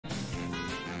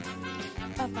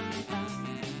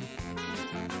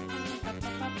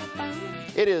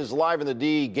It is Live in the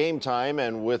D game time,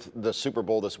 and with the Super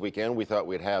Bowl this weekend, we thought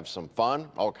we'd have some fun.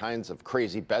 All kinds of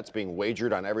crazy bets being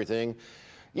wagered on everything,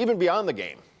 even beyond the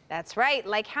game. That's right,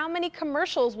 like how many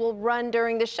commercials will run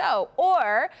during the show,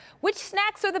 or which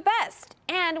snacks are the best.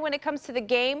 And when it comes to the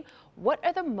game, what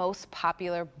are the most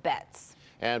popular bets?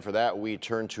 And for that, we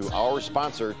turn to our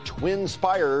sponsor, Twin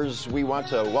Spires. We want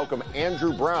to welcome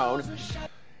Andrew Brown.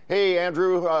 Hey,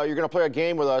 Andrew, you're going to play a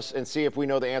game with us and see if we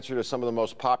know the answer to some of the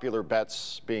most popular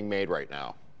bets being made right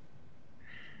now.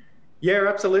 Yeah,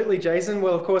 absolutely, Jason.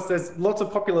 Well, of course, there's lots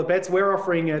of popular bets. We're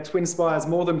offering at Twin Spires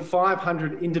more than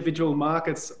 500 individual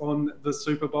markets on the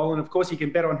Super Bowl. And of course, you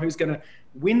can bet on who's going to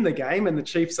win the game. And the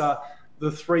Chiefs are the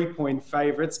 3-point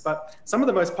favourites. But some of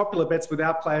the most popular bets with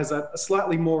our players are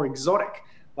slightly more exotic,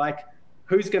 like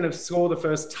who's going to score the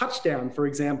first touchdown, for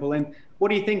example. And what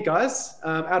do you think, guys?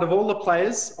 Out of all the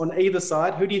players on either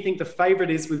side, who do you think the favourite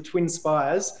is with Twin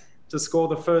Spires to score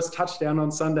the first touchdown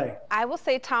on Sunday? I will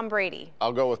say Tom Brady.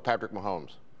 I'll go with Patrick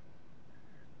Mahomes.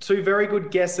 Two very good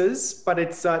guesses, but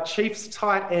it's Chiefs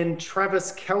tight end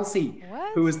Travis Kelce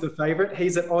who is the favourite.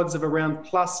 He's at odds of around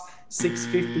plus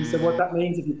 650. So what that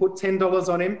means, if you put $10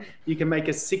 on him, you can make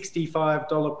a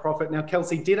 $65 profit. Now,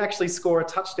 Kelce did actually score a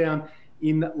touchdown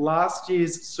in last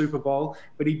year's Super Bowl,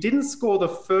 but he didn't score the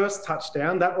first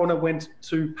touchdown. That honour went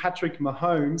to Patrick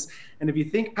Mahomes. And if you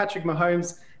think Patrick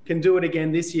Mahomes can do it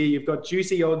again this year, you've got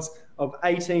juicy odds of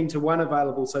 18-1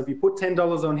 available. So if you put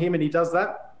 $10 on him and he does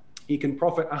that, you can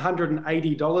profit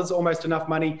 $180, almost enough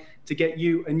money to get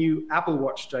you a new Apple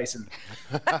Watch, Jason.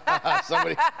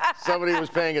 somebody was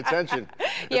paying attention.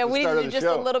 Yeah, we need to do just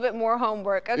a little bit more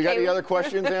homework. Okay. You got any other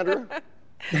questions, Andrew?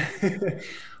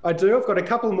 I do. I've got a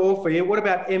couple more for you. What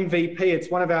about MVP?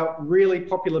 It's one of our really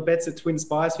popular bets at Twin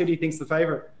Spires. Who do you think's the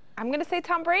favourite? I'm going to say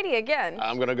Tom Brady again.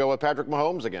 I'm going to go with Patrick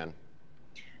Mahomes again.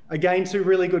 Again, two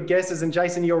really good guesses. And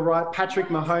Jason, you're right. Patrick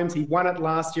Mahomes, he won it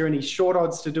last year and he's short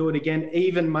odds to do it again,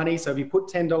 even money. So if you put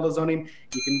 $10 on him,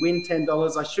 you can win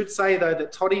 $10. I should say, though,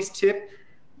 that Toddy's tip,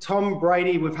 Tom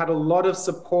Brady, we've had a lot of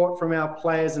support from our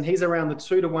players and he's around the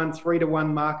 2-1,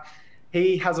 3-1 mark.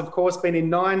 He has, of course, been in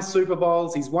 9 Super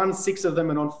Bowls. He's won 6 of them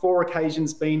and on 4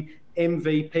 occasions been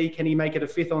MVP. Can he make it a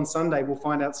 5th on Sunday? We'll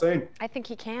find out soon. I think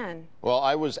he can. Well,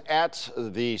 I was at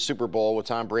the Super Bowl with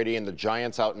Tom Brady and the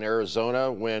Giants out in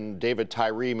Arizona when David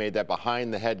Tyree made that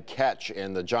behind-the-head catch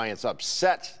and the Giants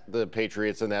upset the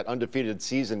Patriots in that undefeated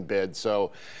season bid.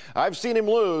 So I've seen him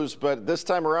lose, but this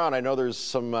time around, I know there's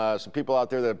some people out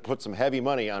there that put some heavy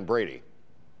money on Brady.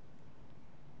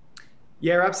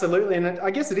 Yeah, absolutely. And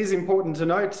I guess it is important to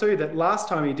note, too, that last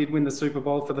time he did win the Super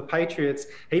Bowl for the Patriots,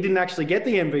 he didn't actually get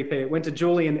the MVP. It went to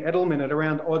Julian Edelman at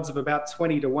around odds of about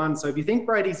 20-1. So if you think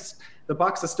the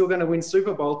Bucs are still going to win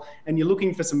Super Bowl and you're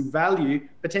looking for some value,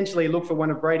 potentially look for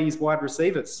one of Brady's wide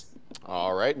receivers.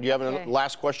 All right. Do you have a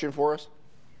last question for us?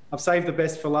 I've saved the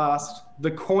best for last.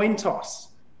 The coin toss.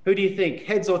 Who do you think,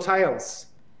 heads or tails?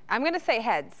 I'm going to say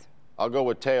heads. I'll go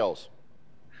with tails.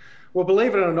 Well,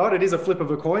 believe it or not, it is a flip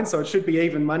of a coin, so it should be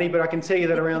even money. But I can tell you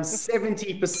that around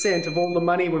 70% of all the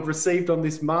money we've received on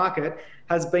this market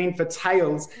has been for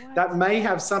tails. What? That may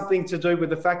have something to do with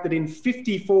the fact that in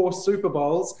 54 Super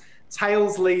Bowls,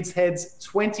 tails leads heads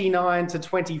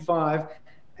 29-25.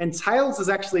 And tails has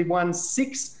actually won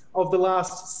 6 of the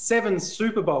last 7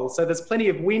 Super Bowls. So there's plenty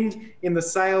of wind in the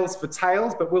sails for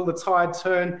tails, but will the tide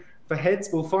turn for heads?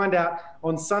 We'll find out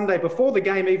on Sunday before the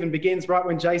game even begins, right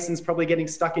when Jason's probably getting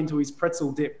stuck into his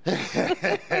pretzel dip.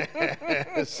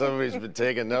 Somebody's been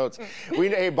taking notes.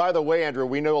 Hey, by the way, Andrew,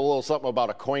 we know a little something about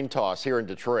a coin toss here in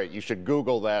Detroit. You should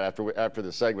Google that after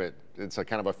the segment. It's a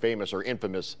kind of a famous or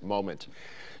infamous moment.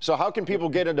 So how can people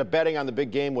get into betting on the big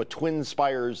game with Twin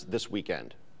Spires this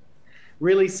weekend?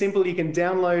 Really simple. You can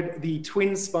download the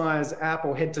Twin Spires app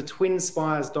or head to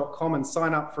twinspires.com and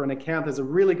sign up for an account. There's a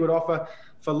really good offer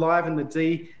for Live in the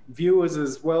D viewers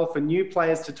as well. For new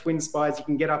players to Twin Spires, you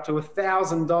can get up to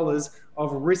 $1,000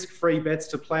 of risk-free bets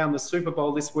to play on the Super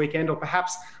Bowl this weekend, or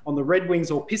perhaps on the Red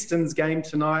Wings or Pistons game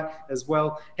tonight as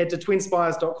well. Head to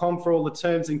twinspires.com for all the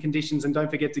terms and conditions, and don't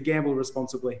forget to gamble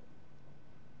responsibly.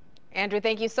 Andrew,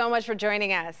 thank you so much for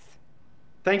joining us.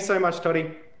 Thanks so much, Toddy.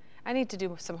 I need to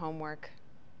do some homework.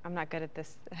 I'm not good at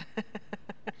this.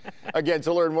 Again,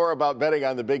 to learn more about betting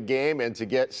on the big game and to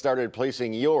get started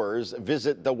placing yours,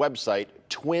 visit the website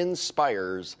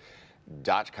twinspires.com.